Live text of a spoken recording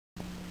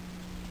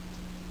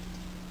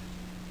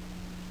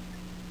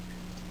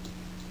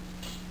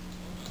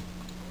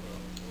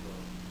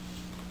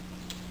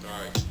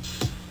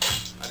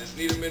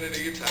need a minute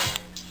of your time.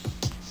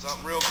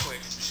 Something real quick.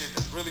 Some shit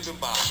that's really been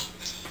bothering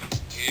me.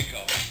 Here it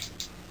goes.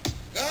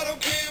 I don't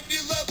care if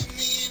you love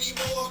me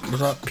anymore.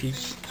 What's up,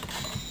 peeps?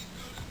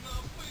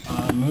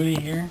 Moody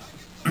here.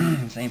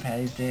 St.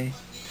 Patty's Day.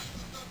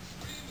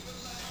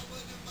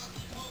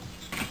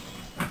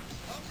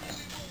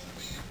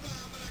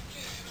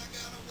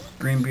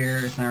 Green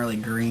beer, it's not really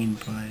green,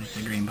 but it's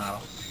a green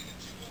bottle.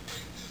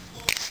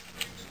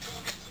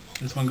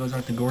 This one goes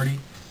out to Gordy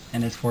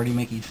and it's 40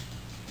 Mickeys.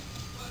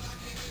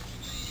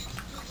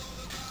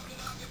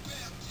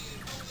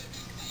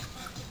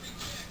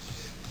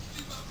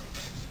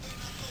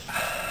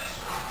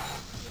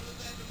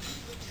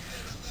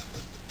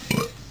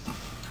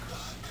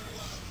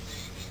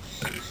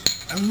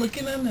 I'm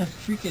looking on the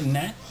freaking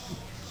net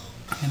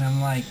and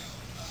I'm like,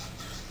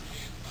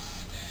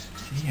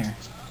 see here.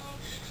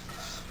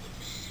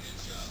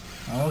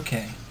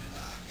 Okay.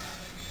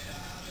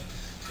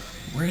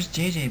 Where's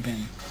JJ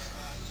been?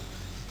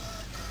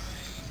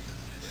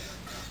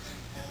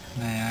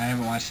 Nah, I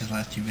haven't watched his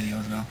last 2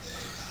 videos though.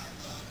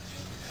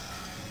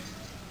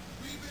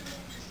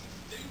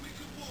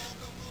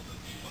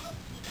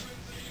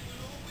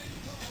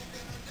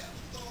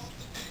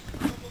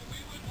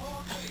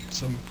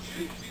 Some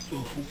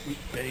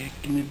back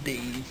in the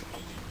day.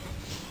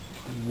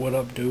 What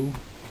up, dude?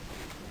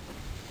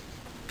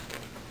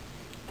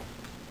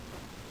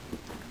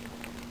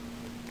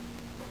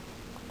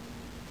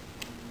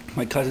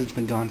 My cousin's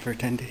been gone for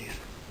 10 days.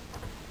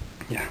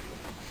 Yeah.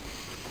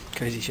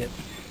 Crazy shit.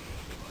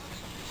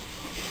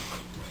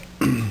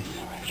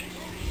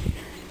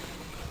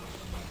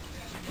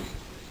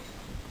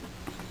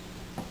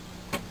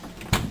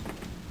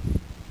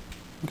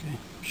 Okay,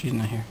 she's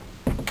not here.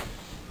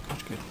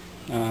 That's good.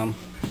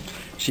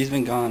 She's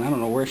been gone. I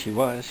don't know where she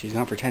was. She's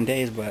gone for 10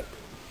 days, but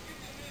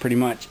pretty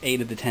much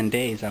 8 of the 10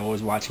 days I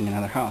was watching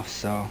another house,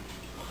 so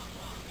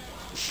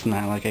it's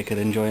not like I could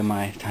enjoy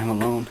my time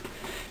alone.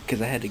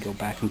 Because I had to go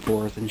back and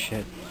forth and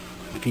shit,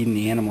 feeding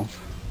the animals.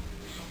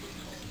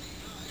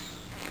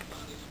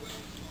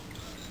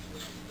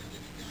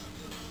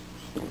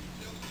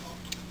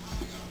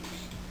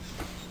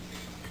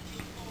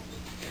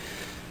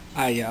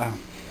 I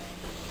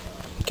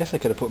guess I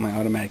could have put my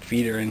automatic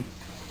feeder in.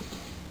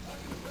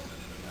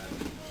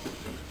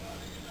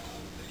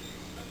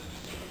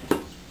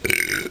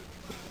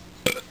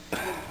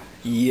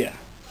 Yeah.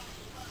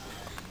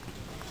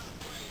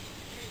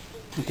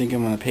 I think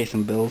I'm gonna pay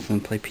some bills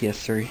and play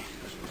PS3.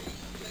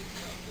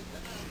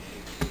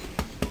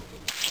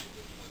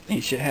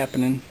 Ain't shit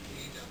happening.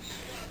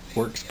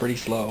 Work's pretty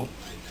slow.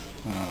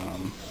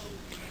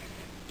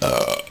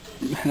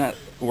 Not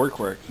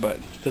work, but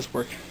this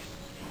work,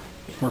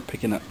 we're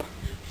picking up.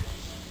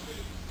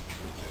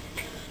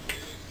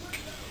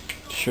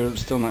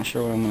 Still not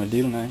sure what I'm gonna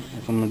do tonight,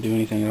 if I'm gonna do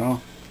anything at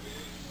all.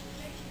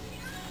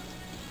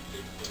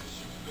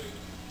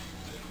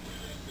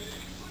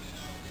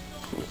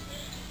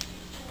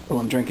 Well,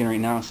 I'm drinking right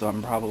now, so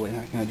I'm probably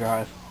not going to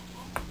drive.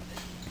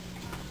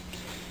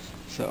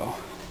 So,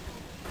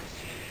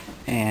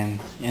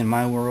 and in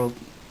my world,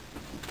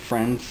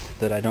 friends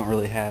that I don't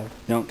really have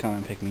don't come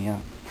and pick me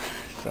up.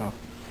 So,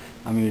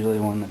 I'm usually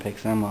the one that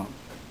picks them up.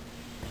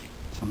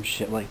 Some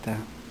shit like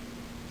that.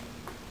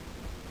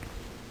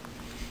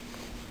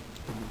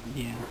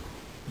 Yeah.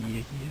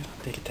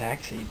 Take a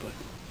taxi, but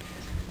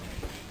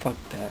fuck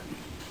that.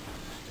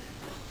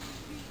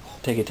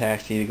 Take a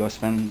taxi to go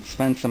spend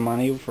some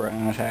money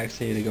on a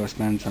taxi to go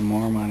spend some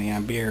more money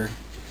on beer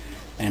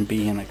and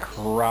be in a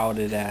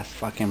crowded ass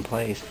fucking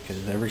place,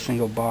 because every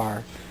single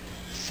bar,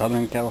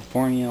 Southern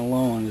California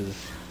alone, is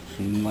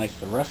like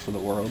the rest of the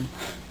world,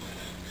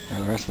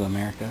 or the rest of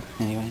America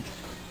anyways,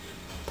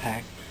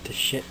 packed to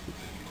shit.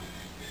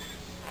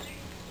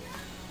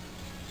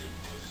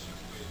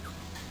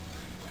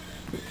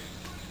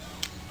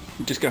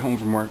 Just got home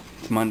from work.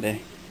 It's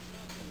Monday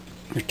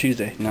or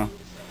Tuesday, no,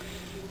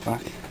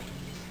 fuck.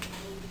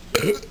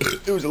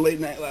 It was a late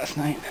night last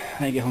night. I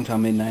didn't get home till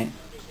midnight.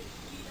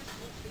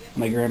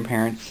 My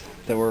grandparents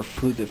that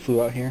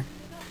flew out here,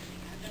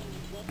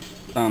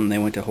 they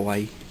went to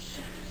Hawaii.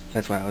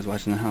 That's why I was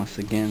watching the house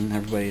again.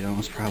 Everybody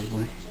knows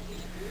probably.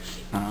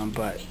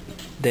 But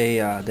they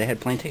had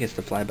plane tickets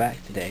to fly back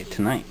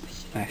tonight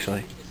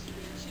actually,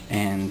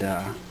 and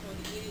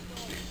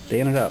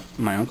they ended up.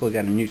 My uncle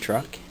got a new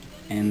truck,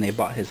 and they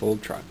bought his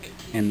old truck,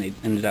 and they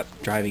ended up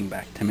driving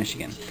back to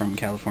Michigan from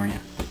California.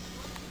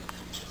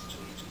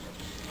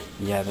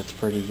 Yeah, that's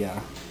pretty,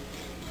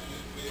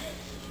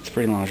 it's a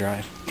pretty long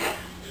drive.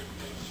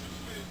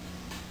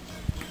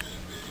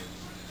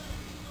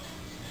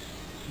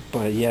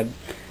 But yeah,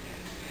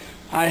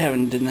 I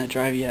haven't done that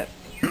drive yet.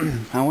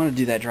 I want to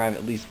do that drive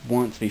at least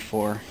once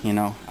before, you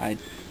know, I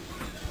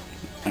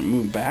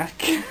move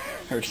back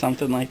or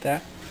something like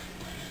that.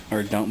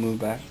 Or don't move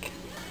back.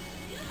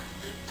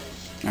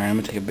 Alright, I'm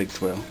going to take a big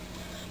swill.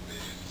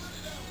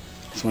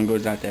 This one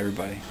goes out to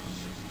everybody.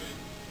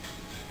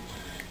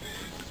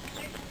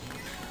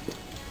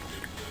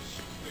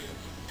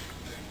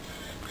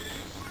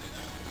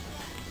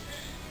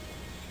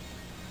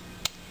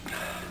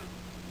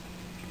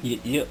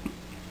 Yep.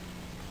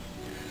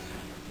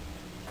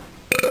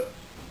 Oh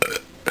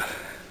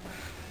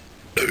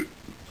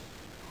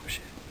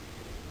shit.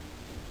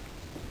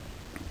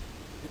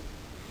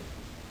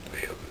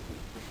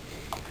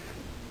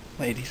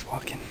 Ladies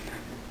walking.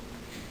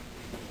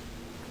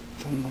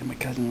 Sounded like my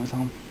cousin was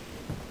home.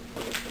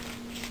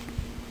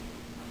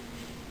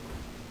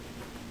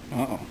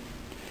 Uh-oh.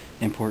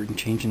 Important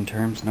change in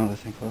terms. No,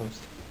 this thing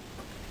closed.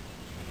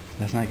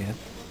 That's not good.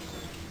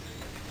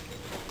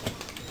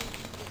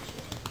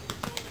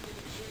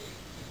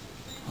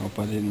 Hope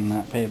I did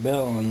not pay a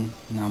bill and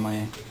now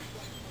my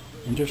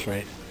interest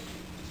rate.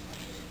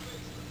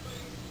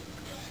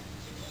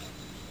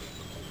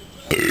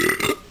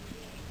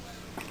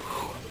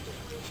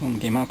 Someone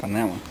came up on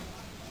that one.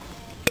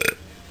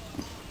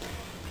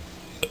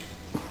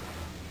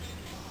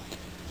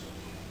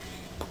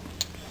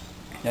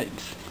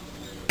 Yikes.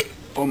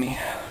 Oh me.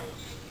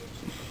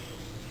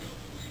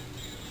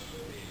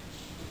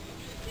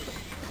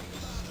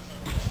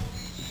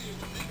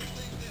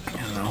 I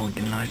don't know, we'll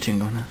get another tune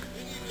going on.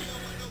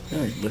 I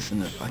always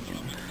listen to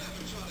fucking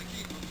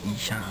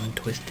Eshan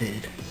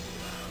Twisted.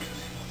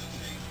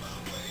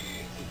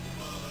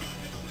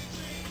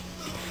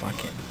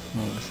 Fucking,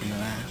 we'll listen to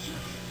that.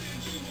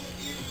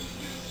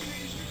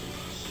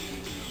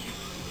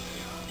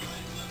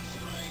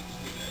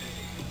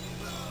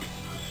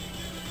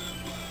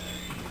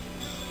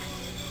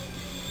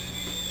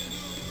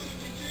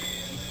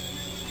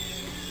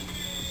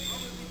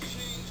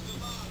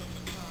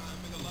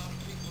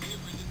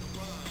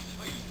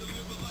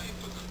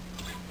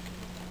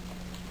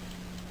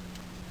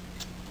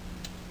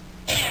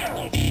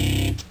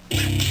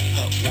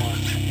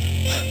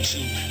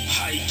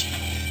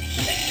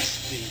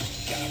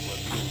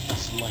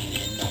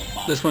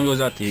 This one goes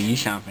out to the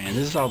Eshan fans.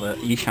 This is all the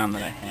Eshan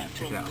that I have.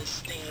 Check it out.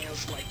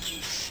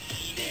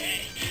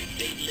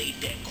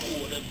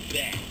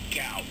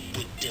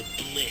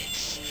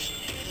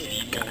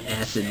 Got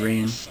Acid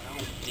Rain.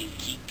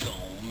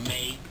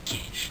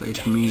 Play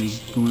For Me,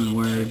 Doing the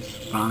Words,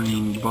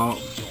 Volume 1,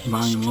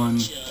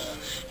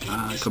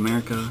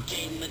 Comerica,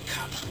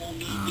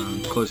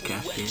 Closed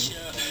Casket,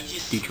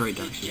 Detroit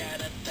Dark Shit.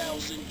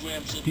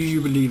 Do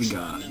You Believe in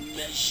God?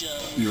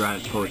 You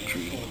Write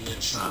Poetry,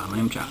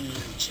 Lamb Chop,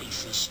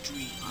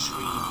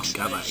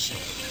 Godlike,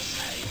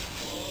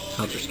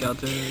 Helter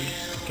Skelter,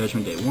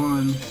 Judgment Day 1,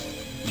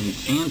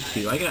 and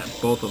 2. I got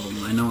both of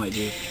them, I know I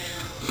do.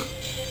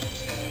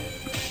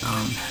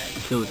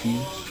 Still With You,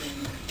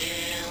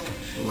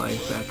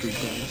 Life After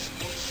Death,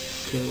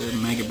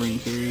 Mega Brain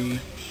Theory,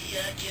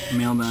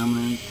 Male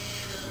Dominance,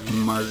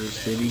 Martyr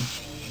City,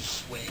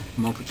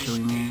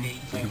 Multi-Killing Man,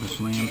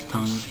 Sacrifice Lambs,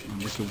 Tongues,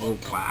 and Wicked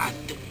Worldwide.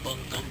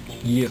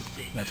 Yeah,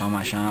 that's on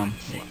my Sham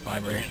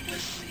library.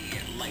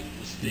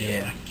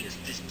 Yeah.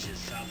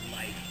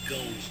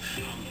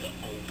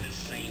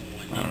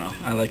 I don't know,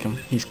 I like him.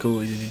 He's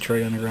cool, he's a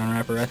Detroit underground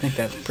rapper. I think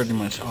that's pretty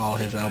much all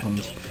his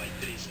albums.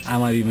 I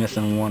might be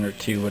missing one or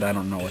two, but I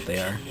don't know what they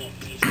are.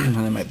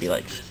 They might be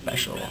like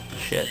special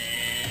shit.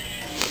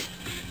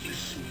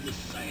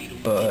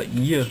 But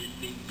yeah,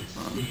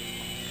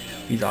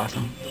 he's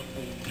awesome.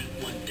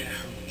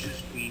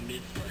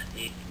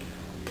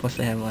 Plus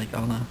they have like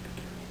all the,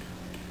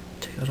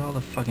 check out all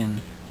the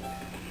fucking,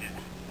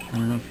 I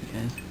don't know if you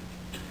guys,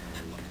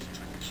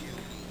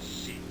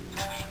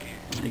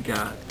 they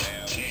got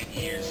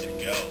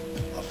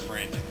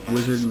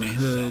Wizard in the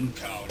Hood,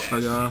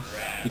 Bug Off,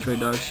 Detroit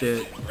Dog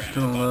Shit,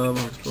 Tunnel Love,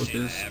 Hocus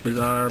Pocus,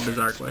 Bizarre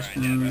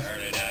Questions,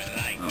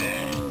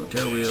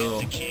 Tail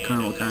Wheel,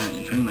 Colonel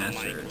Kind, Dream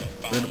Master,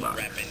 Good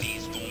Box,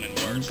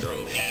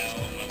 Go.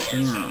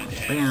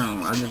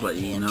 Bam, I'll just let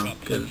you know,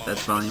 because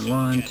that's volume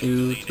 1,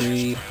 2,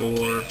 3,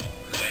 4,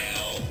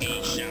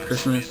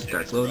 Christmas,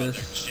 Dark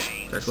Lotus,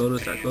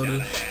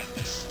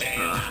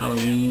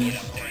 Halloween,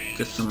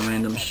 just some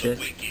random shit,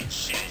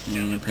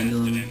 and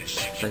Pendulum,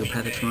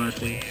 Psychopathic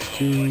Smarty,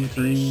 2,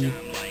 3,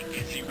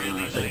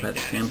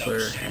 Psychopathic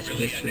Sampler, Hatchet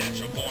History,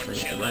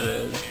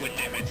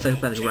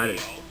 Psychopathic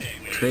Writers,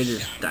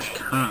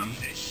 Traders.com,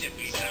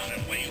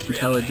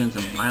 Intelligence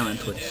and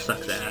Violence, which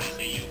sucks ass.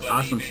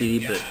 Awesome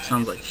CD, but it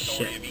sounds like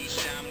shit.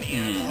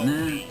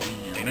 And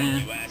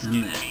that.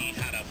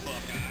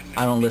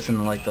 I don't listen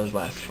to like those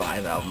last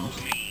 5 albums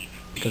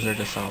because they're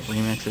just all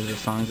remixes of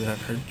songs that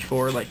I've heard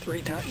before like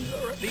 3 times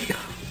already.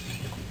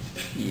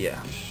 Yeah,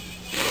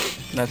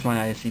 that's my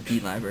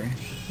ISCP library.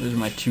 Those are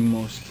my 2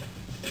 most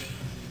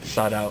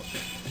sought out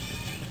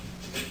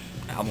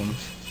albums,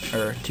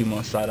 or 2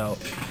 most sought out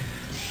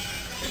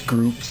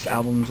groups,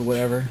 albums, or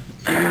whatever.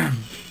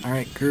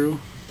 Alright, crew.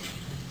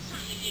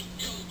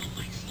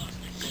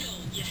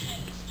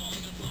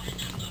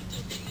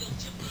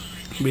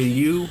 Be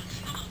you,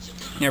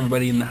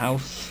 everybody in the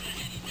house.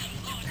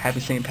 Happy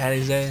St.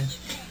 Patty's Day.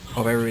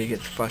 Hope everybody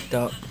gets fucked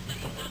up.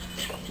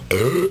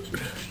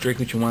 Drink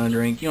what you want to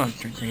drink. You don't have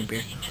to drink green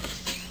beer.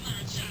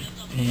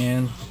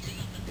 And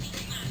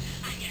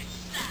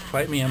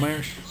fight me, I'm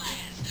Irish.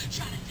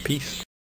 Peace.